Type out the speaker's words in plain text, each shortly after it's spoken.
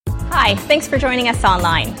Hi, thanks for joining us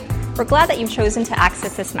online. We're glad that you've chosen to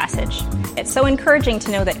access this message. It's so encouraging to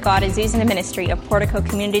know that God is using the ministry of Portico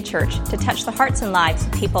Community Church to touch the hearts and lives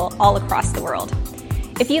of people all across the world.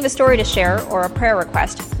 If you have a story to share or a prayer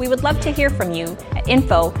request, we would love to hear from you at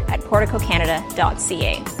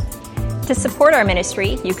info@porticocanada.ca. To support our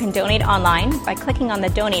ministry, you can donate online by clicking on the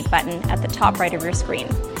donate button at the top right of your screen.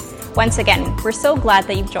 Once again, we're so glad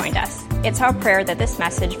that you've joined us. It's our prayer that this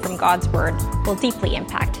message from God's Word will deeply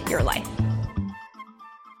impact your life.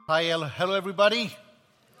 Hi, hello everybody.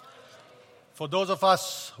 For those of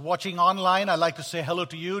us watching online, I'd like to say hello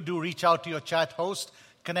to you. Do reach out to your chat host,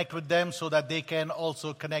 connect with them so that they can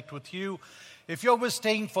also connect with you. If you're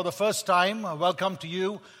visiting for the first time, welcome to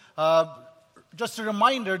you. Just a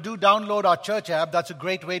reminder, do download our church app. That's a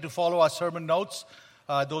great way to follow our sermon notes.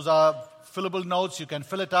 Those are fillable notes. You can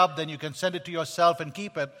fill it up, then you can send it to yourself and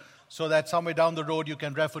keep it so that somewhere down the road you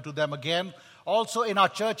can refer to them again. Also in our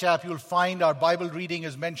church app, you'll find our Bible reading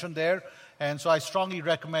is mentioned there. And so I strongly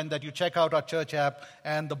recommend that you check out our church app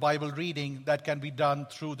and the Bible reading that can be done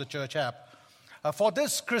through the church app. For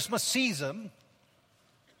this Christmas season,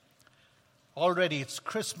 already it's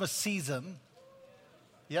Christmas season.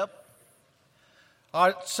 Yep.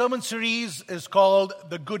 Our sermon series is called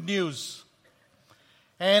The Good News.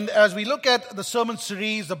 And as we look at the sermon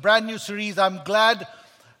series, the brand new series, I'm glad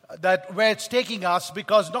that where it's taking us,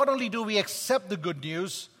 because not only do we accept the good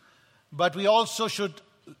news, but we also should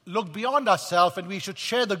look beyond ourselves and we should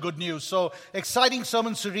share the good news. So exciting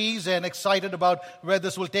sermon series and excited about where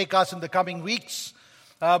this will take us in the coming weeks.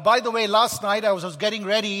 By the way, last night I was getting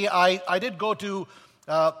ready. I did go to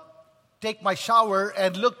take my shower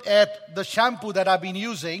and looked at the shampoo that I've been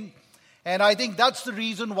using. And I think that's the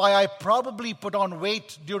reason why I probably put on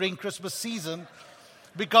weight during Christmas season,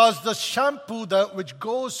 because the shampoo which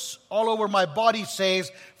goes all over my body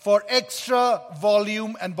says, for extra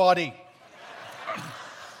volume and body.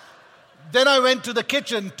 Then I went to the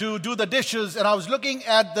kitchen to do the dishes, and I was looking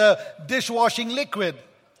at the dishwashing liquid.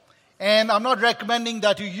 And I'm not recommending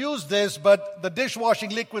that you use this, but the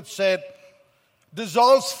dishwashing liquid said,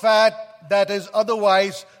 dissolves fat that is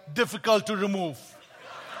otherwise difficult to remove.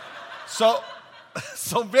 So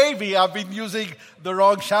maybe I've been using the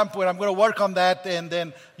wrong shampoo, and I'm going to work on that, and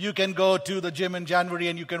then you can go to the gym in January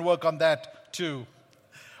and you can work on that too.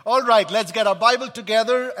 All right, let's get our Bible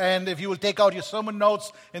together, and if you will take out your sermon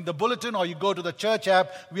notes in the bulletin or you go to the church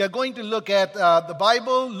app, we are going to look at the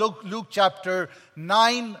Bible, Luke chapter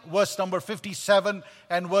 9, verse number 57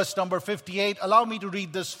 and verse number 58. Allow me to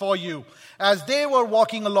read this for you. As they were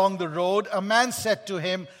walking along the road, a man said to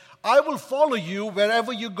him, I will follow you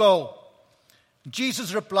wherever you go.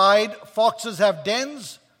 Jesus replied, foxes have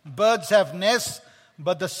dens, birds have nests,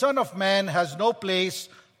 but the Son of Man has no place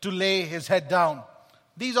to lay his head down.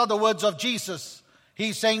 These are the words of Jesus.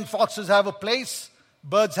 He's saying foxes have a place,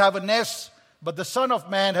 birds have a nest, but the Son of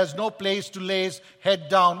Man has no place to lay his head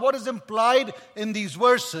down. What is implied in these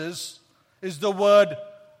verses is the word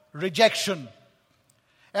rejection.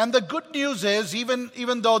 And the good news is,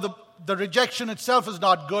 even though the rejection itself is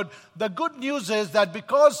not good, the good news is that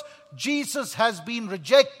because Jesus has been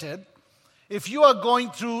rejected, if you are going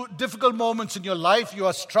through difficult moments in your life, you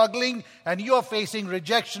are struggling and you are facing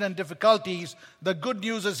rejection and difficulties, the good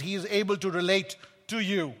news is He is able to relate to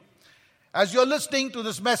you. As you're listening to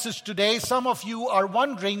this message today, some of you are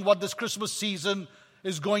wondering what this Christmas season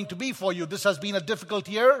is going to be for you. This has been a difficult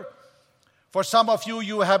year. For some of you,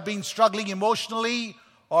 you have been struggling emotionally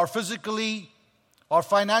or physically or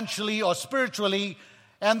financially or spiritually,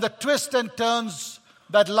 and the twists and turns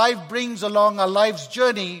that life brings along our life's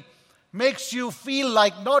journey makes you feel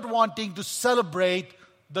like not wanting to celebrate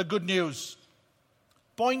the good news.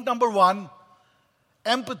 Point number one,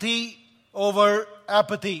 empathy over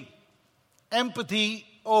apathy. Empathy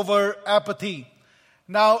over apathy.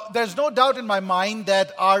 Now, there's no doubt in my mind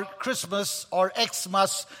that our Christmas or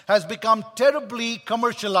Xmas has become terribly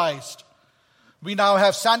commercialized. We now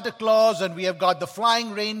have Santa Claus, and we have got the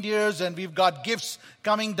flying reindeers, and we've got gifts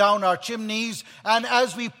coming down our chimneys. And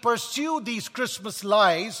as we pursue these Christmas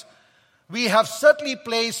lies, we have certainly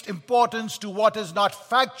placed importance to what is not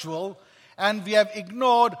factual, and we have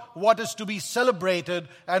ignored what is to be celebrated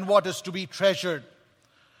and what is to be treasured.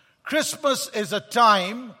 Christmas is a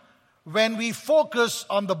time when we focus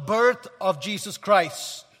on the birth of Jesus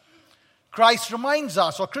Christ. Christmas reminds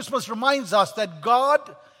us that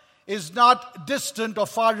God is not distant or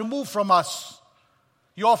far removed from us.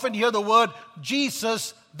 You often hear the word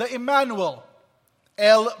Jesus, the Emmanuel.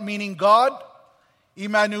 El meaning God,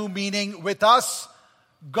 Emmanuel meaning with us.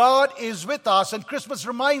 God is with us, and Christmas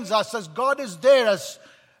reminds us that God is there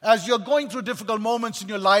as you're going through difficult moments in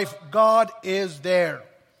your life. God is there.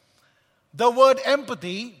 The word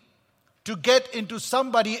empathy, to get into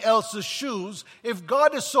somebody else's shoes. If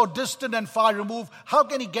God is so distant and far removed, how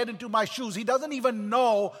can He get into my shoes? He doesn't even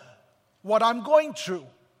know what I'm going through.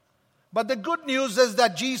 But the good news is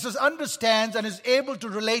that Jesus understands and is able to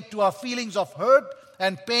relate to our feelings of hurt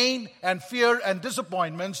and pain and fear and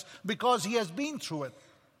disappointments because He has been through it.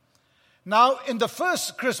 Now, in the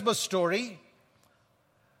first Christmas story,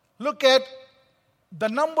 look at the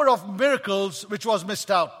number of miracles which was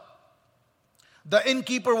missed out. The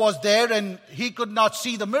innkeeper was there and he could not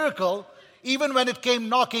see the miracle even when it came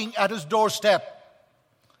knocking at his doorstep.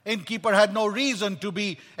 Innkeeper had no reason to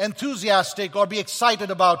be enthusiastic or be excited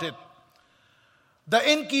about it. The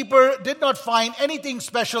innkeeper did not find anything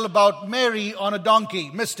special about Mary on a donkey,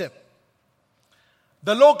 missed it.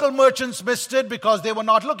 The local merchants missed it because they were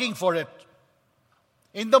not looking for it.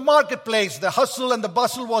 In the marketplace, the hustle and the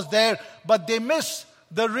bustle was there, but they missed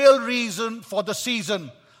the real reason for the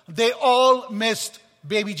season. They all missed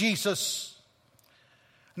baby Jesus.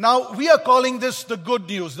 Now, we are calling this the good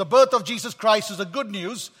news. The birth of Jesus Christ is the good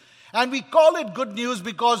news. And we call it good news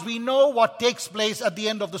because we know what takes place at the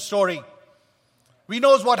end of the story. We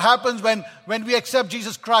know what happens when we accept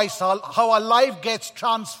Jesus Christ, how our life gets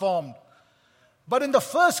transformed. But in the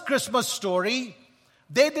first Christmas story,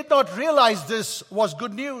 they did not realize this was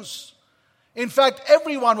good news. In fact,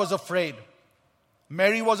 everyone was afraid.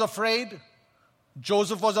 Mary was afraid.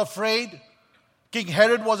 Joseph was afraid. King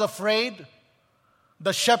Herod was afraid.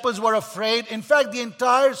 The shepherds were afraid. In fact, the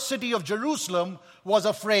entire city of Jerusalem was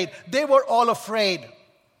afraid. They were all afraid.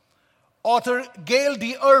 Author Gail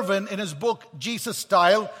D. Irvin, in his book, Jesus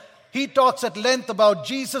Style, he talks at length about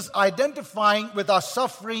Jesus identifying with our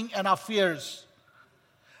suffering and our fears.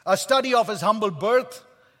 A study of His humble birth,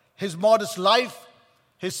 His modest life,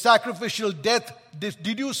 His sacrificial death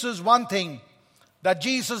deduces one thing, that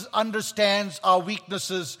Jesus understands our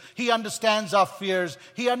weaknesses. He understands our fears.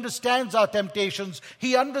 He understands our temptations.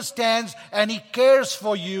 He understands and He cares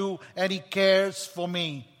for you and He cares for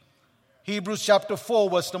me. Hebrews chapter 4,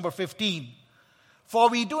 verse number 15. For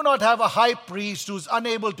we do not have a high priest who is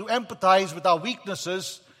unable to empathize with our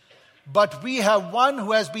weaknesses, but we have one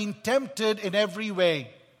who has been tempted in every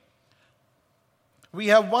way. We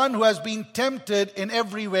have one who has been tempted in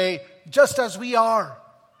every way, just as we are.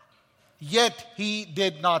 Yet He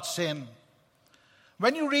did not sin.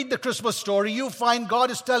 When you read the Christmas story, you find God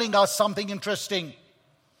is telling us something interesting.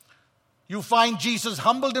 You find Jesus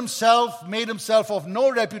humbled Himself, made Himself of no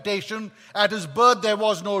reputation. At His birth there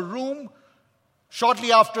was no room.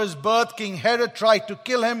 Shortly after His birth, King Herod tried to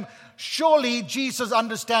kill Him. Surely Jesus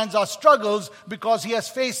understands our struggles because He has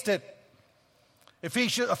faced it.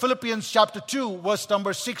 Philippians chapter 2, verse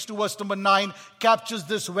number 6 to verse number 9 captures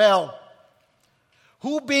this well.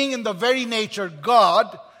 Who being in the very nature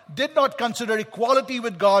God, did not consider equality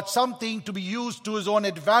with God something to be used to His own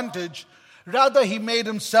advantage. Rather, He made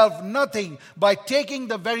Himself nothing by taking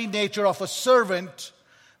the very nature of a servant,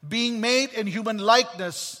 being made in human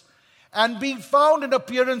likeness, and being found in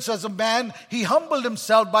appearance as a man, He humbled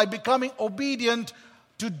Himself by becoming obedient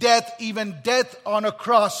to death, even death on a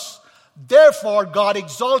cross. Therefore, God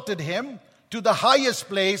exalted Him to the highest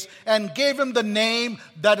place and gave Him the name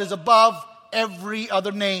that is above every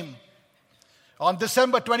other name. On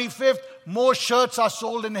December 25th, more shirts are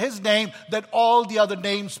sold in His name than all the other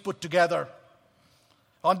names put together.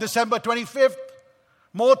 On December 25th,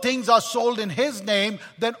 more things are sold in His name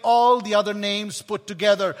than all the other names put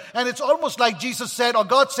together. And it's almost like Jesus said, or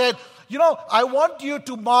God said, I want you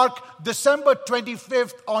to mark December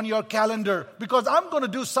 25th on your calendar because I'm going to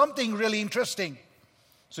do something really interesting.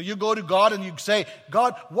 So you go to God and you say,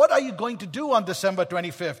 God, what are you going to do on December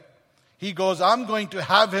 25th? He goes, I'm going to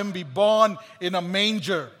have Him be born in a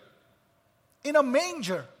manger. In a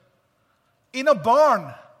manger. In a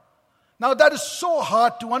barn. Now that is so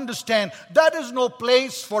hard to understand. That is no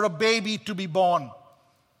place for a baby to be born.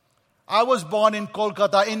 I was born in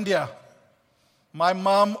Kolkata, India. My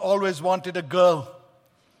mom always wanted a girl.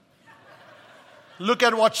 Look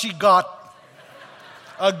at what she got.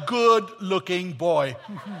 A good-looking boy.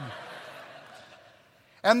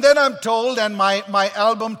 And then I'm told, and my photo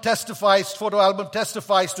album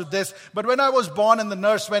testifies to this, but when I was born and the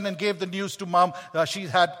nurse went and gave the news to mom, she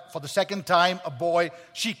had, for the second time, a boy,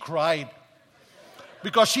 she cried.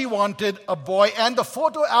 Because she wanted a boy. And the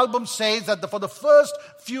photo album says that for the first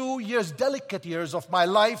few years, delicate years of my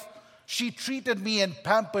life, she treated me and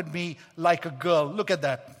pampered me like a girl. Look at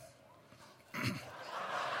that.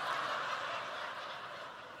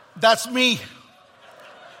 That's me.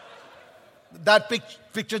 That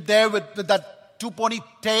picture there with that two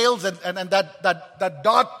ponytails and that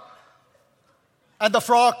dot and the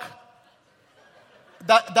frock.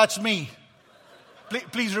 That's me.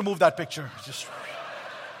 Please remove that picture.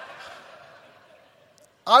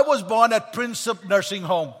 I was born at Prinsep Nursing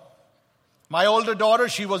Home. My older daughter,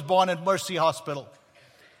 she was born at Mercy Hospital.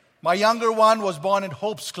 My younger one was born in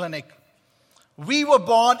Hope's Clinic. We were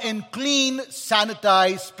born in clean,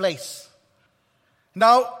 sanitized place.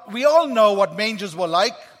 Now, we all know what mangers were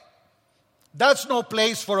like. That's no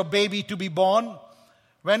place for a baby to be born.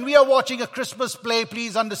 When we are watching a Christmas play,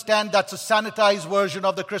 please understand that's a sanitized version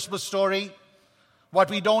of the Christmas story. What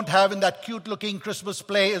we don't have in that cute-looking Christmas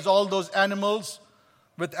play is all those animals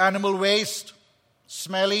with animal waste,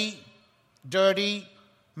 smelly, dirty,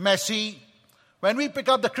 messy. When we pick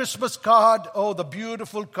up the Christmas card, oh, the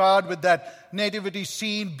beautiful card with that nativity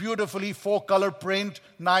scene, beautifully four-color print,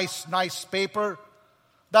 nice paper.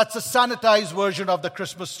 That's a sanitized version of the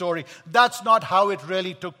Christmas story. That's not how it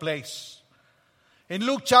really took place. In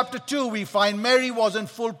Luke chapter 2, we find Mary was in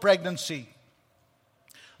full pregnancy.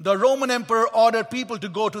 The Roman emperor ordered people to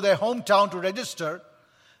go to their hometown to register.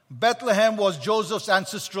 Bethlehem was Joseph's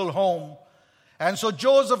ancestral home. And so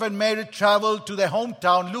Joseph and Mary traveled to their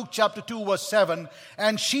hometown, Luke chapter 2, verse 7.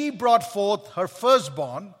 And she brought forth her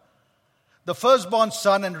firstborn, the firstborn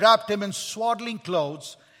son, and wrapped him in swaddling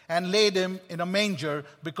clothes and laid him in a manger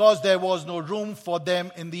because there was no room for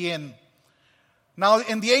them in the inn. Now,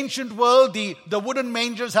 in the ancient world, the wooden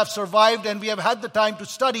mangers have survived and we have had the time to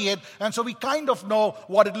study it. And so we kind of know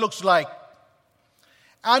what it looks like.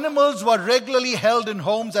 Animals were regularly held in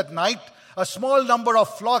homes at night. A small number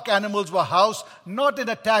of flock animals were housed, not in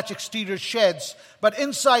attached exterior sheds, but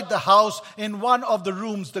inside the house in one of the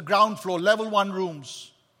rooms, the ground floor, level 1 rooms.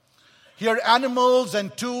 Here animals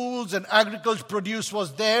and tools and agricultural produce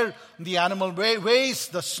was there, the animal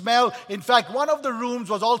waste, the smell. In fact, one of the rooms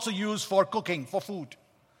was also used for cooking, for food.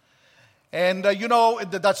 And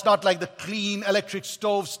that's not like the clean electric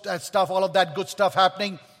stoves and stuff, all of that good stuff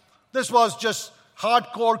happening. This was just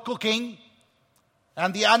hardcore cooking.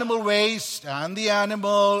 And the animal waste, and the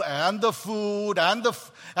animal, and the food,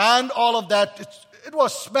 and all of that. It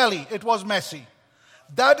was smelly. It was messy.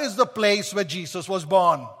 That is the place where Jesus was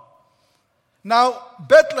born. Now,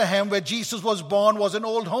 Bethlehem, where Jesus was born, was an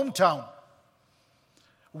old hometown.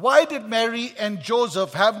 Why did Mary and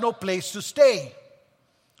Joseph have no place to stay?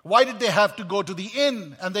 Why did they have to go to the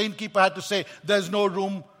inn? And the innkeeper had to say, there's no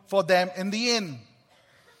room for them in the inn.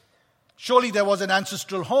 Surely there was an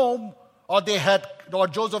ancestral home, or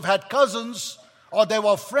Joseph had cousins, or they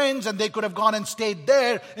were friends and they could have gone and stayed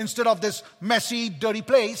there instead of this messy, dirty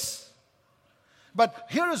place. But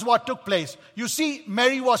here is what took place. You see,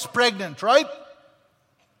 Mary was pregnant, right?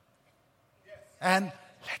 Yes. And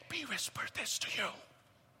let me whisper this to you.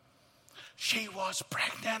 She was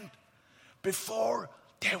pregnant before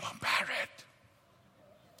they were married.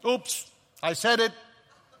 Oops, I said it.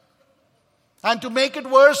 And to make it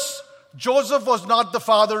worse, Joseph was not the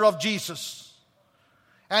father of Jesus.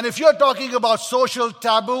 And if you're talking about social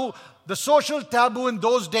taboo, the social taboo in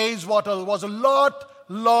those days was a lot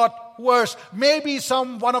worse. Maybe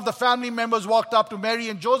one of the family members walked up to Mary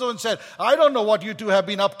and Joseph and said, I don't know what you two have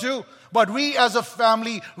been up to, but we as a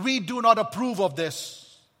family, we do not approve of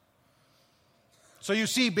this. So you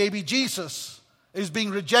see, baby Jesus is being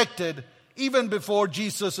rejected even before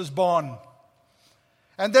Jesus is born.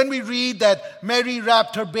 And then we read that Mary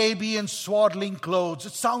wrapped her baby in swaddling clothes.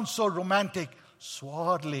 It sounds so romantic.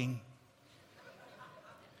 Swaddling.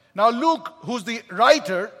 Now Luke, who's the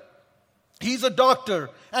writer, he's a doctor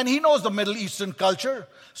and he knows the Middle Eastern culture.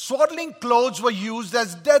 Swaddling clothes were used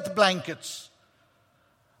as death blankets.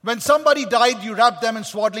 When somebody died, you wrapped them in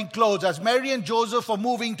swaddling clothes. As Mary and Joseph were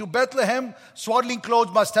moving to Bethlehem, swaddling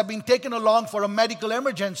clothes must have been taken along for a medical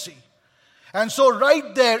emergency. And so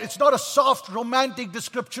right there, it's not a soft, romantic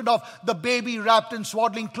description of the baby wrapped in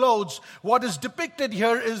swaddling clothes. What is depicted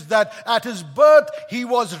here is that at his birth, he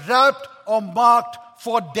was wrapped or marked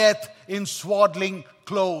for death in swaddling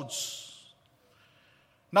clothes.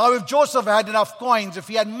 Now, if Joseph had enough coins, if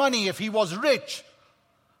he had money, if he was rich,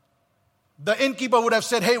 the innkeeper would have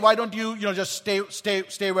said, hey, why don't you just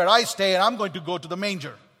stay where I stay and I'm going to go to the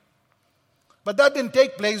manger. But that didn't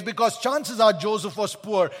take place because chances are Joseph was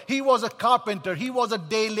poor. He was a carpenter. He was a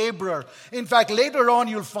day laborer. In fact, later on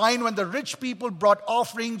you'll find when the rich people brought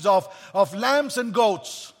offerings of lambs and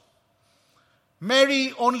goats,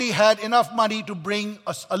 Mary only had enough money to bring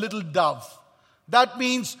a little dove. That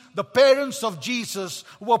means the parents of Jesus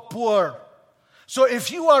were poor. So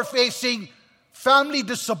if you are facing family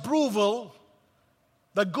disapproval,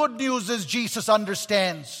 the good news is Jesus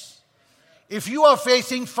understands. If you are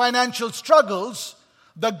facing financial struggles,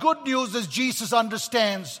 the good news is Jesus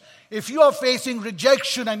understands. If you are facing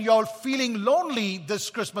rejection and you're feeling lonely this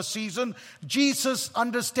Christmas season, Jesus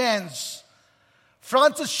understands.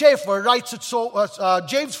 Francis Schaeffer writes it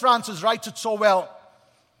James Francis writes it so well.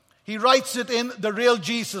 He writes it in The Real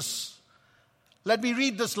Jesus. Let me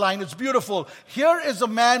read this line. It's beautiful. Here is a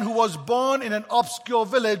man who was born in an obscure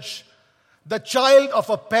village, the child of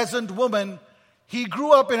a peasant woman. He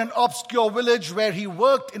grew up in an obscure village where he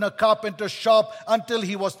worked in a carpenter's shop until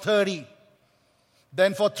he was 30.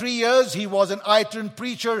 Then for 3 years, he was an itinerant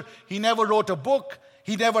preacher. He never wrote a book.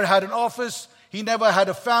 He never had an office. He never had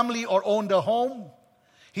a family or owned a home.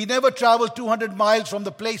 He never traveled 200 miles from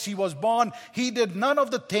the place he was born. He did none of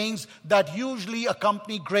the things that usually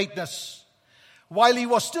accompany greatness. While he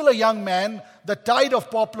was still a young man, the tide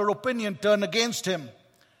of popular opinion turned against him.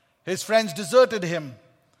 His friends deserted him.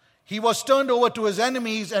 He was turned over to his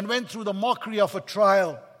enemies and went through the mockery of a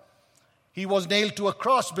trial. He was nailed to a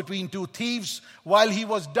cross between two thieves. While he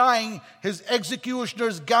was dying, his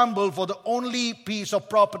executioners gambled for the only piece of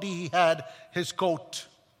property he had, his coat.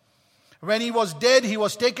 When he was dead, he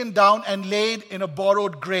was taken down and laid in a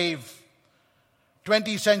borrowed grave.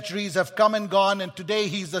 20 centuries have come and gone, and today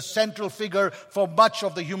he's the central figure for much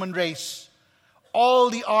of the human race.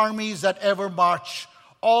 All the armies that ever marched,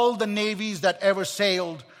 all the navies that ever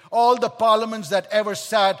sailed, all the parliaments that ever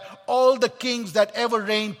sat, all the kings that ever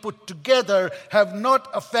reigned put together have not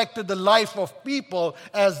affected the life of people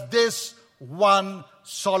as this one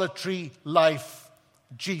solitary life,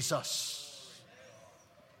 Jesus.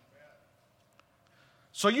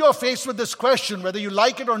 So you are faced with this question, whether you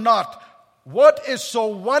like it or not. What is so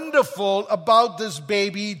wonderful about this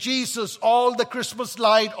baby Jesus? All the Christmas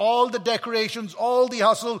light, all the decorations, all the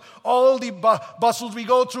hustle, all the bustles we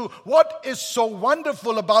go through. What is so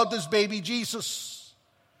wonderful about this baby Jesus?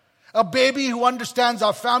 A baby who understands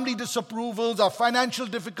our family disapprovals, our financial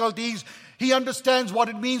difficulties. He understands what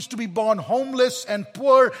it means to be born homeless and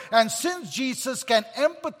poor. And since Jesus can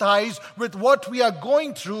empathize with what we are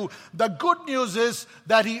going through, the good news is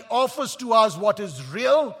that he offers to us what is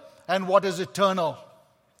real and what is eternal.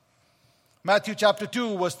 Matthew chapter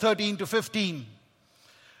 2, verse 13 to 15.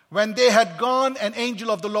 When they had gone, an angel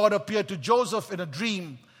of the Lord appeared to Joseph in a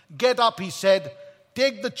dream. Get up, he said,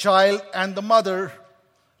 take the child and the mother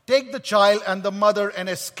and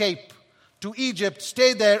escape to Egypt.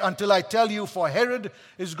 Stay there until I tell you, for Herod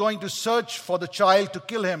is going to search for the child to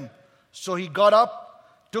kill him. So he got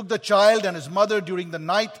up, took the child and his mother during the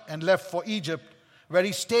night and left for Egypt, where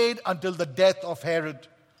he stayed until the death of Herod.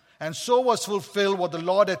 And so was fulfilled what the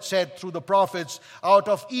Lord had said through the prophets, out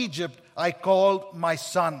of Egypt I called my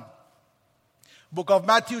son. Book of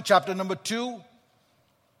Matthew, chapter number 2.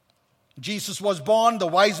 Jesus was born. The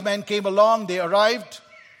wise men came along. They arrived.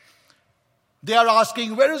 They are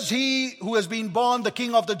asking, where is he who has been born, the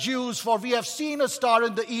King of the Jews? For we have seen a star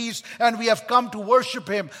in the east and we have come to worship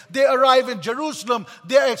him. They arrive in Jerusalem.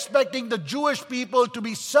 They are expecting the Jewish people to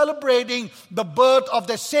be celebrating the birth of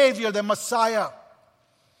their Savior, their Messiah.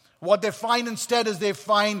 What they find instead is they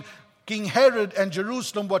find King Herod and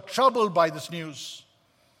Jerusalem were troubled by this news.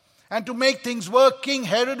 And to make things work, King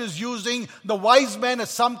Herod is using the wise men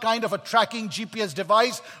as some kind of a tracking GPS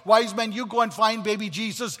device. Wise men, you go and find baby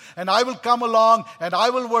Jesus, and I will come along and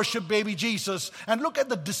I will worship baby Jesus. And look at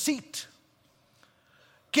the deceit.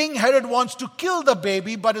 King Herod wants to kill the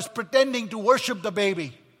baby, but is pretending to worship the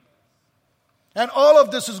baby. And all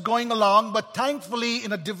of this is going along, but thankfully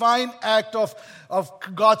in a divine act of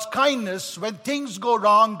God's kindness, when things go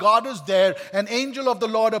wrong, God is there. An angel of the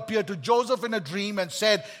Lord appeared to Joseph in a dream and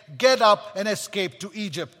said, get up and escape to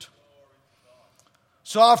Egypt.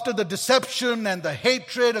 So after the deception and the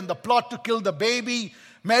hatred and the plot to kill the baby,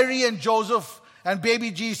 Mary and Joseph and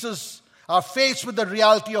baby Jesus are faced with the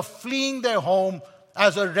reality of fleeing their home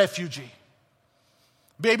as a refugee.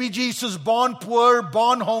 Baby Jesus, born poor,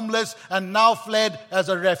 born homeless, and now fled as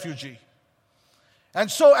a refugee.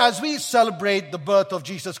 And so as we celebrate the birth of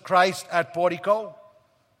Jesus Christ at Portico,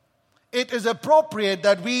 it is appropriate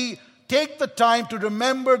that we take the time to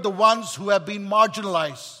remember the ones who have been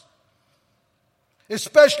marginalized,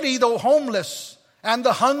 especially the homeless and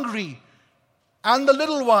the hungry and the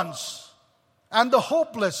little ones and the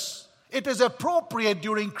hopeless. It is appropriate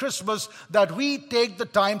during Christmas that we take the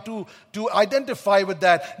time to identify with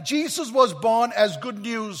that. Jesus was born as good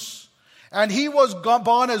news, and he was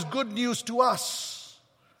born as good news to us.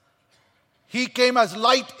 He came as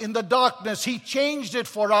light in the darkness. He changed it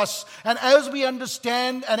for us. And as we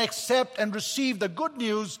understand and accept and receive the good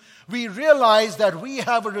news, we realize that we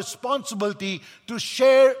have a responsibility to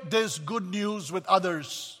share this good news with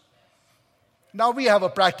others. Now we have a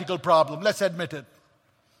practical problem. Let's admit it.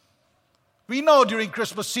 We know during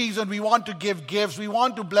Christmas season we want to give gifts, we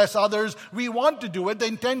want to bless others, we want to do it, the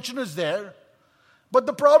intention is there. But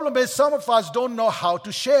the problem is some of us don't know how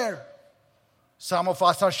to share. Some of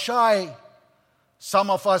us are shy. Some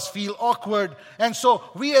of us feel awkward. And so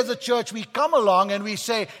we as a church, we come along and we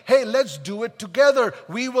say, hey, let's do it together.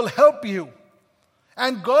 We will help you.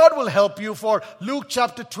 And God will help you. For Luke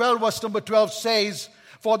chapter 12, verse number 12 says,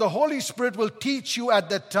 for the Holy Spirit will teach you at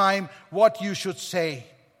that time what you should say.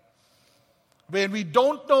 When we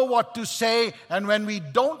don't know what to say and when we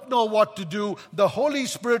don't know what to do, the Holy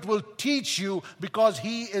Spirit will teach you because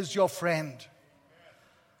He is your friend.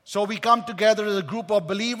 So we come together as a group of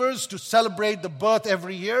believers to celebrate the birth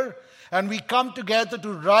every year. And we come together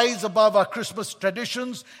to rise above our Christmas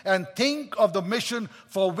traditions and think of the mission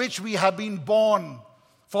for which we have been born,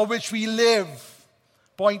 for which we live.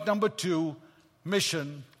 Point number 2,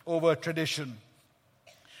 mission over tradition.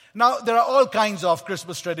 Now, there are all kinds of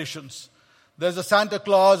Christmas traditions. There's a Santa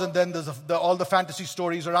Claus, and then there's all the fantasy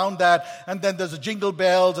stories around that. And then there's the jingle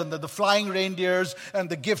bells, and the flying reindeers,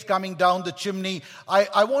 and the gift coming down the chimney.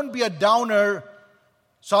 I won't be a downer,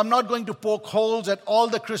 so I'm not going to poke holes at all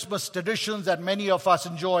the Christmas traditions that many of us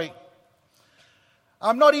enjoy.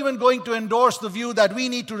 I'm not even going to endorse the view that we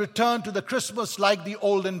need to return to the Christmas like the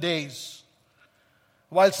olden days.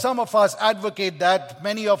 While some of us advocate that,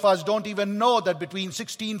 many of us don't even know that between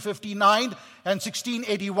 1659 and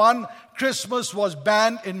 1681, Christmas was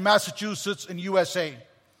banned in Massachusetts in USA.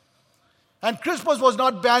 And Christmas was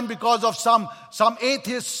not banned because of some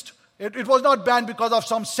atheist. It was not banned because of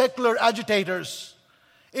some secular agitators.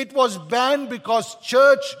 It was banned because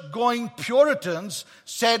church-going Puritans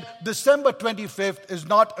said December 25th is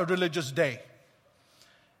not a religious day.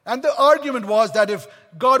 And the argument was that if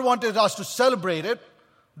God wanted us to celebrate it,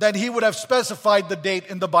 then He would have specified the date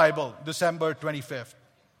in the Bible, December 25th.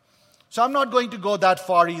 So I'm not going to go that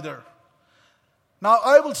far either. Now,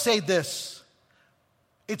 I will say this.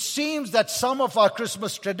 It seems that some of our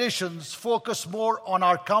Christmas traditions focus more on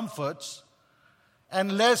our comforts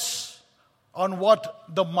and less on what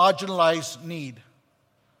the marginalized need.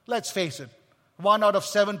 Let's face it. 1 out of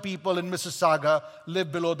 7 people in Mississauga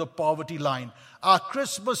live below the poverty line. Our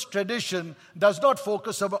Christmas tradition does not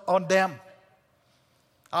focus on them.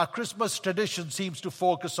 Our Christmas tradition seems to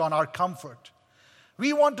focus on our comfort.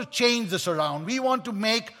 We want to change this around. We want to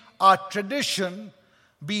make our tradition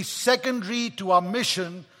be secondary to our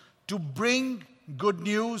mission to bring good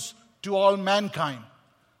news to all mankind.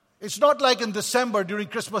 It's not like in December during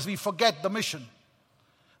Christmas we forget the mission.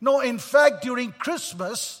 No, in fact, during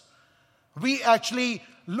Christmas, we actually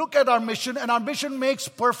look at our mission and our mission makes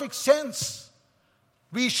perfect sense.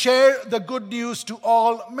 We share the good news to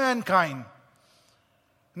all mankind.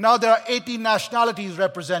 Now there are 18 nationalities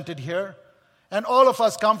represented here, and all of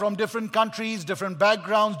us come from different countries, different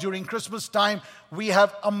backgrounds. During Christmas time, we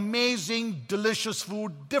have amazing, delicious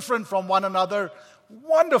food, different from one another.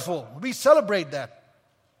 Wonderful. We celebrate that.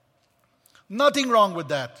 Nothing wrong with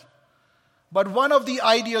that. But one of the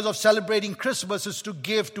ideas of celebrating Christmas is to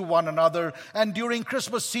give to one another. And during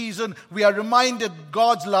Christmas season, we are reminded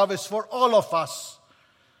God's love is for all of us.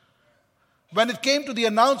 When it came to the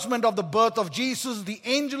announcement of the birth of Jesus, the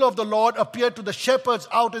angel of the Lord appeared to the shepherds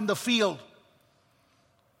out in the field.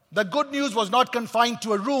 The good news was not confined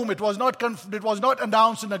to a room. It was not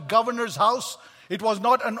announced in a governor's house. It was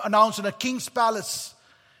not announced in a king's palace.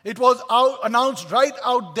 It was announced right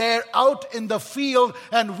out there, out in the field.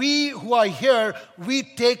 And we who are here, we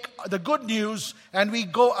take the good news and we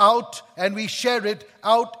go out and we share it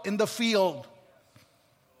out in the field.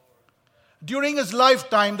 During His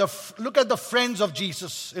lifetime, look at the friends of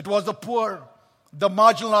Jesus. It was the poor, the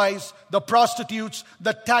marginalized, the prostitutes,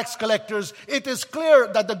 the tax collectors. It is clear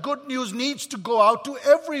that the good news needs to go out to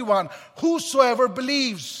everyone, whosoever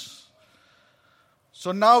believes.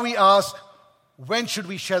 So now we ask, when should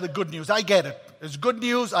we share the good news? I get it. It's good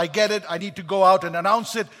news. I get it. I need to go out and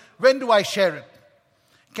announce it. When do I share it?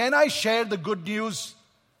 Can I share the good news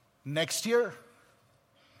next year?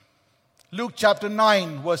 Luke chapter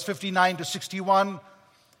 9, verse 59 to 61,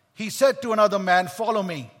 He said to another man, "Follow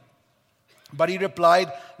me." But he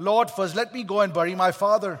replied, "Lord, first let me go and bury my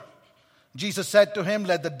father." Jesus said to him,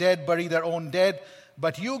 "Let the dead bury their own dead,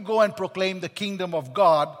 but you go and proclaim the kingdom of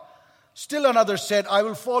God." Still another said, "I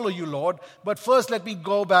will follow you, Lord, but first let me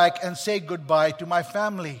go back and say goodbye to my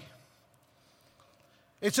family."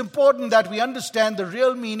 It's important that we understand the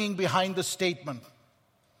real meaning behind the statement.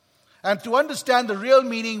 And to understand the real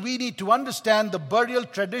meaning, we need to understand the burial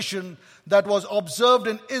tradition that was observed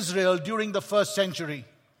in Israel during the first century.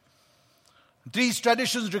 These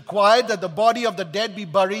traditions required that the body of the dead be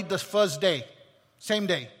buried the first day, same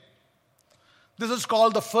day. This is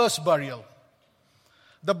called the first burial.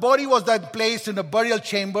 The body was then placed in a burial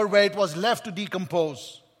chamber where it was left to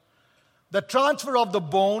decompose. The transfer of the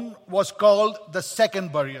bone was called the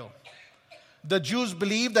second burial. The Jews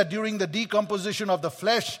believed that during the decomposition of the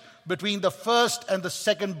flesh between the first and the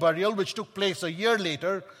second burial, which took place a year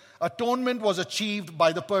later, atonement was achieved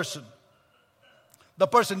by the person. The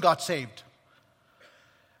person got saved.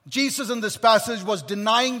 Jesus in this passage was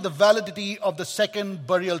denying the validity of the second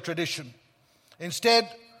burial tradition. Instead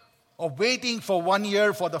of waiting for 1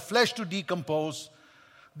 year for the flesh to decompose,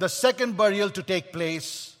 the second burial to take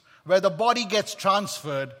place, where the body gets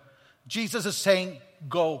transferred, Jesus is saying,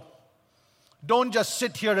 go. Don't just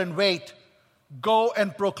sit here and wait. Go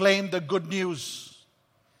and proclaim the good news.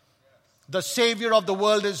 The Savior of the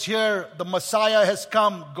world is here. The Messiah has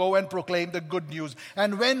come. Go and proclaim the good news.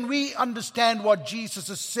 And when we understand what Jesus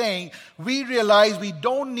is saying, we realize we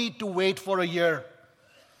don't need to wait for a year.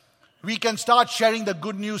 We can start sharing the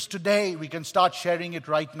good news today. We can start sharing it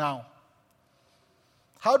right now.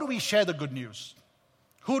 How do we share the good news?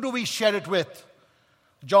 Who do we share it with?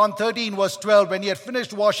 John 13 verse 12, when he had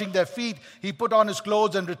finished washing their feet, he put on his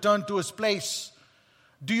clothes and returned to his place.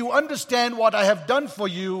 Do you understand what I have done for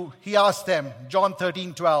you? He asked them. John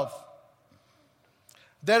 13:12.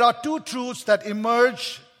 There are two truths that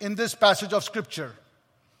emerge in this passage of Scripture.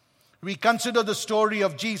 We consider the story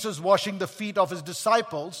of Jesus washing the feet of his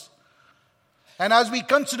disciples. And as we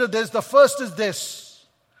consider this, the first is this.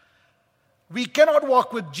 We cannot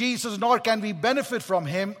walk with Jesus, nor can we benefit from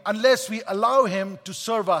him unless we allow him to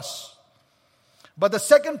serve us. But the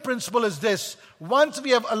second principle is this. Once we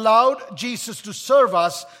have allowed Jesus to serve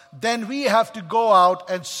us, then we have to go out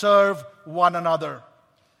and serve one another.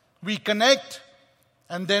 We connect,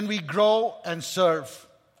 and then we grow and serve.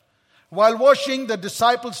 While washing the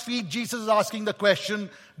disciples' feet, Jesus is asking the question,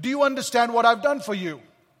 do you understand what I've done for you?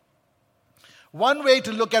 One way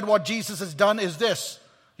to look at what Jesus has done is this.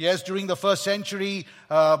 Yes, during the first century,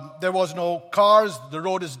 there was no cars, the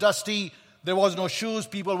road is dusty, there was no shoes,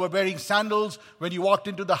 people were wearing sandals. When you walked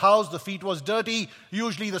into the house, the feet was dirty.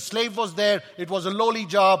 Usually the slave was there. It was a lowly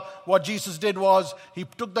job. What Jesus did was, he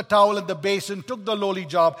took the towel and the basin, took the lowly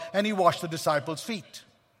job, and he washed the disciples' feet.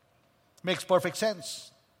 Makes perfect sense.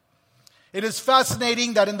 It is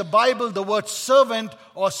fascinating that in the Bible, the word servant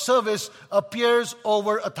or service appears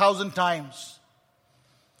over 1,000 times.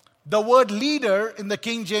 The word leader in the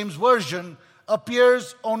King James Version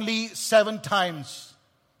appears only 7 times.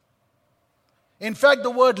 In fact,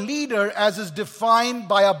 the word leader, as is defined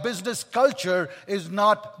by our business culture, is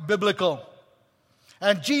not biblical.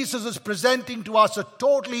 And Jesus is presenting to us a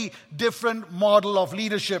totally different model of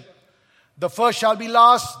leadership. The first shall be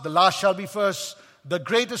last, the last shall be first. The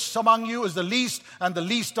greatest among you is the least, and the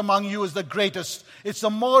least among you is the greatest. It's a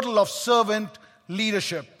model of servant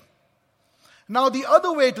leadership. Now, the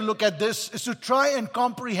other way to look at this is to try and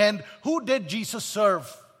comprehend who did Jesus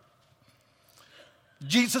serve.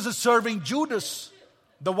 Jesus is serving Judas,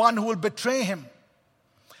 the one who will betray him.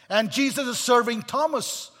 And Jesus is serving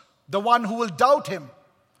Thomas, the one who will doubt him.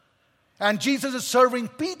 And Jesus is serving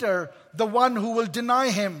Peter, the one who will deny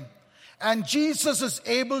him. And Jesus is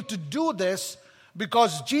able to do this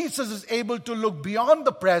because Jesus is able to look beyond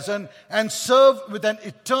the present and serve with an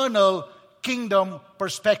eternal kingdom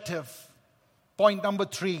perspective. Point number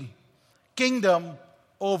 3, kingdom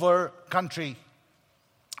over country.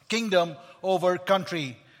 Kingdom over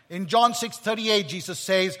country. In John 6:38, Jesus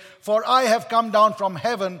says, "For I have come down from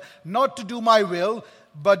heaven not to do my will,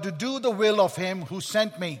 but to do the will of him who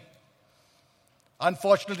sent me."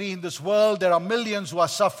 Unfortunately, in this world, there are millions who are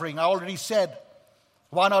suffering. I already said,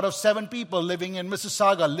 1 out of 7 people living in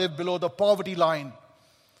Mississauga live below the poverty line.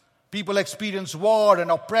 People experience war and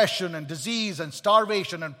oppression and disease and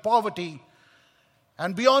starvation and poverty.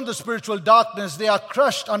 And beyond the spiritual darkness, they are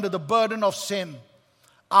crushed under the burden of sin.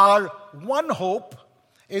 Our one hope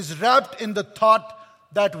is wrapped in the thought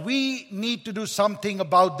that we need to do something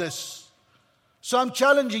about this. So I'm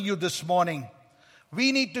challenging you this morning.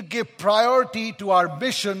 We need to give priority to our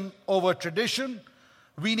mission over tradition.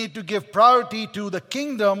 We need to give priority to the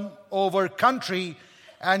kingdom over country.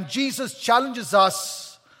 And Jesus challenges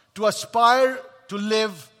us to aspire to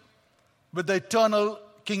live with the eternal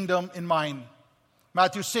kingdom in mind.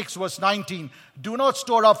 Matthew 6 verse 19, "Do not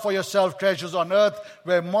store up for yourself treasures on earth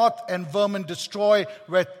where moth and vermin destroy,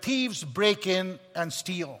 where thieves break in and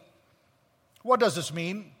steal." What does this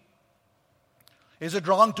mean? Is it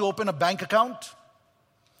wrong to open a bank account?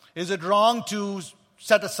 Is it wrong to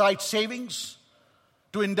set aside savings?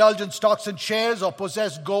 To indulge in stocks and shares or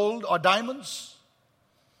possess gold or diamonds?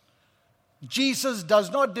 Jesus does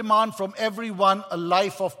not demand from everyone a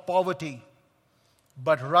life of poverty,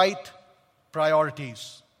 but right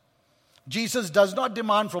priorities. Jesus does not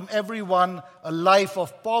demand from everyone a life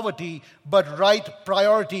of poverty, but right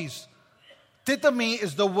priorities. Tithemi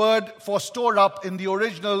is the word for store up in the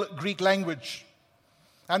original Greek language.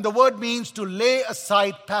 And the word means to lay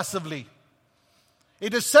aside passively.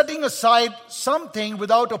 It is setting aside something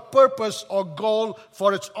without a purpose or goal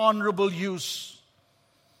for its honorable use.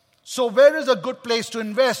 So where is a good place to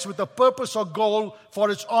invest with a purpose or goal for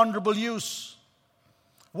its honorable use?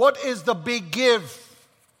 What is the big give?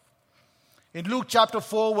 In Luke chapter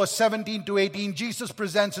 4, verse 17 to 18, Jesus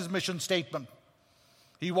presents his mission statement.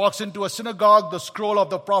 He walks into a synagogue. The scroll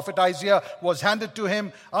of the prophet Isaiah was handed to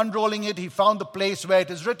him. Unrolling it, he found the place where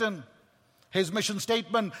it is written. His mission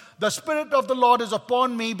statement: "The Spirit of the Lord is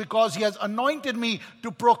upon me because he has anointed me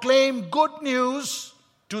to proclaim good news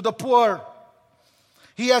to the poor.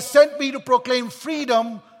 He has sent me to proclaim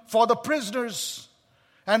freedom for the prisoners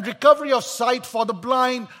and recovery of sight for the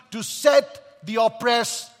blind, to set the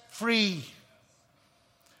oppressed free."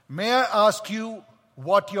 May I ask you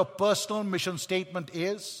what your personal mission statement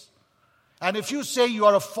is? And if you say you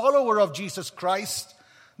are a follower of Jesus Christ,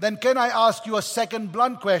 then can I ask you a second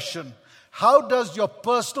blunt question? How does your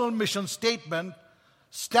personal mission statement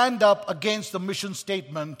stand up against the mission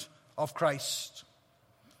statement of Christ?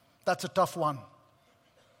 That's a tough one.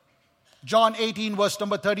 John 18, verse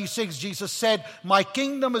number 36, Jesus said, "My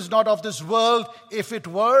kingdom is not of this world. If it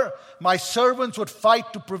were, my servants would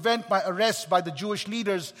fight to prevent my arrest by the Jewish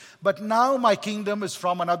leaders. But now my kingdom is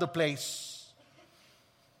from another place."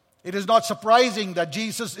 It is not surprising that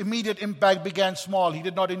Jesus' immediate impact began small. He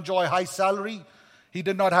did not enjoy high salary. He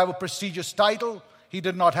did not have a prestigious title. He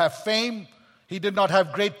did not have fame. He did not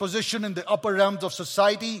have great position in the upper realms of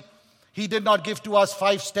society. He did not give to us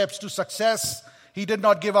 5 steps to success. He did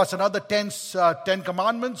not give us another 10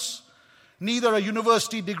 commandments. Neither a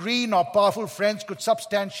university degree nor powerful friends could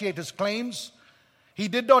substantiate his claims. He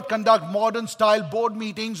did not conduct modern-style board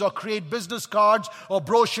meetings or create business cards or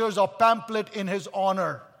brochures or pamphlet in his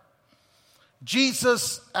honor.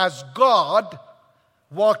 Jesus, as God,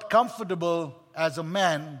 walked comfortable as a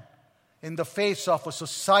man in the face of a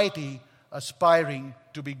society aspiring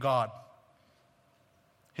to be God.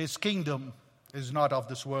 His kingdom is not of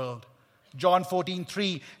this world. John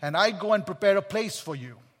 14:3, "And I go and prepare a place for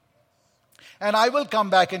you. And I will come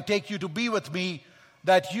back and take you to be with me,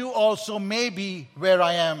 that you also may be where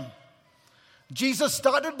I am." Jesus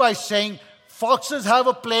started by saying, foxes have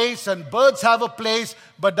a place and birds have a place,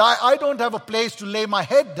 but I don't have a place to lay my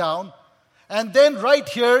head down. And then right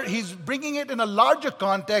here, he's bringing it in a larger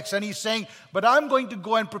context, and he's saying, but I'm going to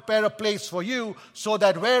go and prepare a place for you, so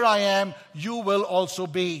that where I am, you will also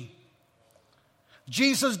be.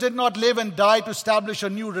 Jesus did not live and die to establish a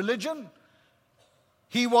new religion.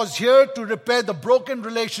 He was here to repair the broken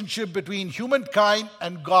relationship between humankind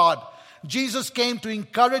and God. Jesus came to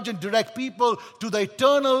encourage and direct people to the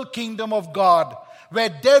eternal kingdom of God, where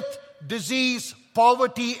death, disease,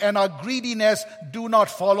 poverty, and our greediness do not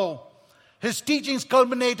follow. His teachings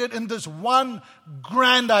culminated in this one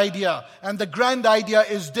grand idea. And the grand idea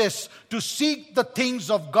is this: to seek the things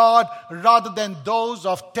of God rather than those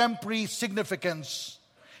of temporary significance.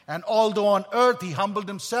 And although on earth he humbled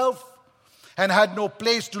himself and had no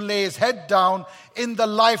place to lay his head down, in the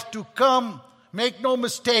life to come, make no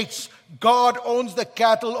mistakes, God owns the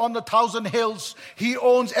cattle on the 1,000 hills. He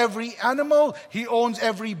owns every animal. He owns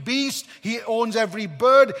every beast. He owns every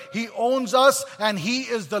bird. He owns us, and he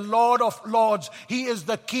is the Lord of lords. He is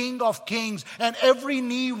the King of kings, and every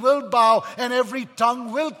knee will bow and every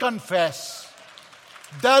tongue will confess.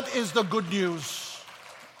 That is the good news.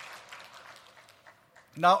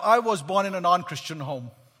 Now, I was born in a non-Christian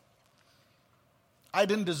home. I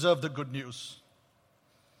didn't deserve the good news.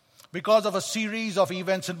 Because of a series of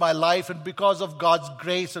events in my life and because of God's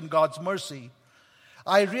grace and God's mercy,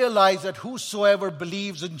 I realize that whosoever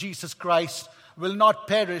believes in Jesus Christ will not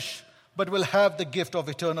perish, but will have the gift of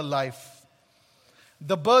eternal life.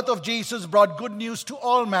 The birth of Jesus brought good news to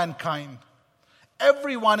all mankind.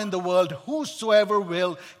 Everyone in the world, whosoever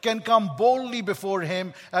will, can come boldly before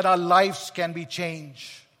him, and our lives can be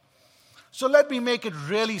changed. So let me make it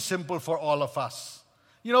really simple for all of us.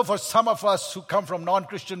 You know, for some of us who come from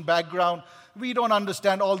non-Christian background, we don't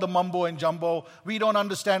understand all the mumbo and jumbo. We don't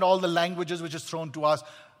understand all the languages which is thrown to us.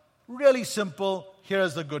 Really simple,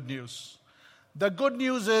 here's the good news. The good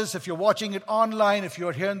news is, if you're watching it online, if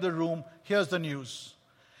you're here in the room, here's the news.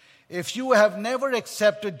 If you have never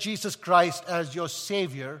accepted Jesus Christ as your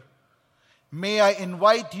Savior, may I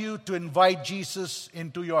invite you to invite Jesus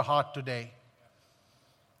into your heart today.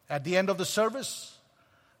 At the end of the service,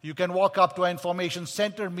 you can walk up to our information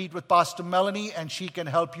center, meet with Pastor Melanie, and she can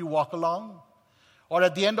help you walk along. Or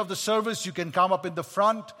at the end of the service, you can come up in the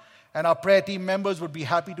front, and our prayer team members would be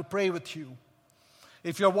happy to pray with you.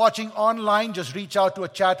 If you're watching online, just reach out to a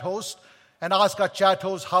chat host, and ask our chat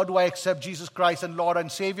host, how do I accept Jesus Christ and Lord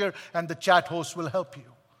and Savior? And the chat host will help you.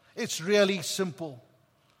 It's really simple.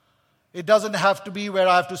 It doesn't have to be where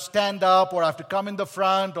I have to stand up or I have to come in the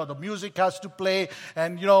front or the music has to play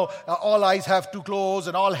and, all eyes have to close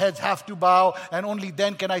and all heads have to bow and only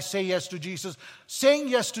then can I say yes to Jesus. Saying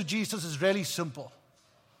yes to Jesus is really simple.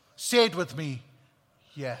 Say it with me.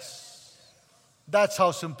 Yes. That's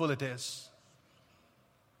how simple it is.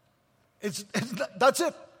 That's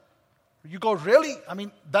it. You go, really?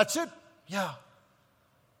 That's it? Yeah.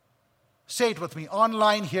 Say it with me.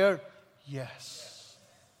 Online here, yes.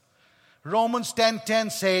 Romans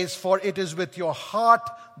 10:10 says, for it is with your heart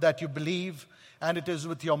that you believe, and it is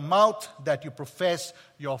with your mouth that you profess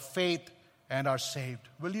your faith and are saved.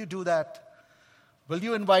 Will you do that? Will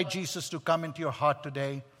you invite Jesus to come into your heart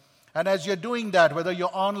today? And as you're doing that, whether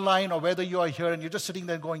you're online or whether you are here and you're just sitting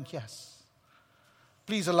there going, yes,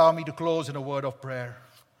 please allow me to close in a word of prayer.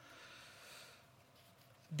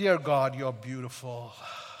 Dear God, you're beautiful.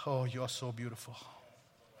 Oh, you're so beautiful.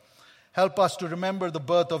 Help us to remember the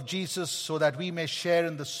birth of Jesus so that we may share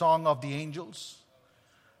in the song of the angels,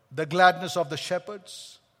 the gladness of the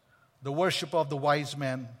shepherds, the worship of the wise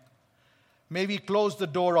men. May we close the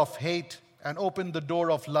door of hate and open the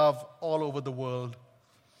door of love all over the world.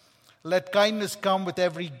 Let kindness come with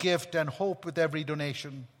every gift and hope with every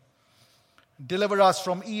donation. Deliver us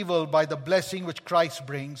from evil by the blessing which Christ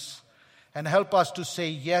brings, and help us to say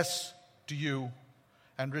yes to you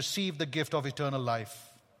and receive the gift of eternal life.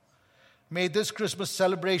 May this Christmas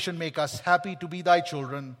celebration make us happy to be thy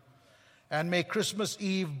children, and may Christmas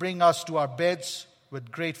Eve bring us to our beds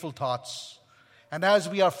with grateful thoughts. And as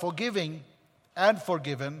we are forgiving and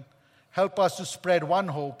forgiven, help us to spread one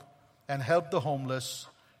hope and help the homeless.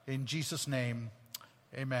 In Jesus' name,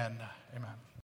 amen. Amen.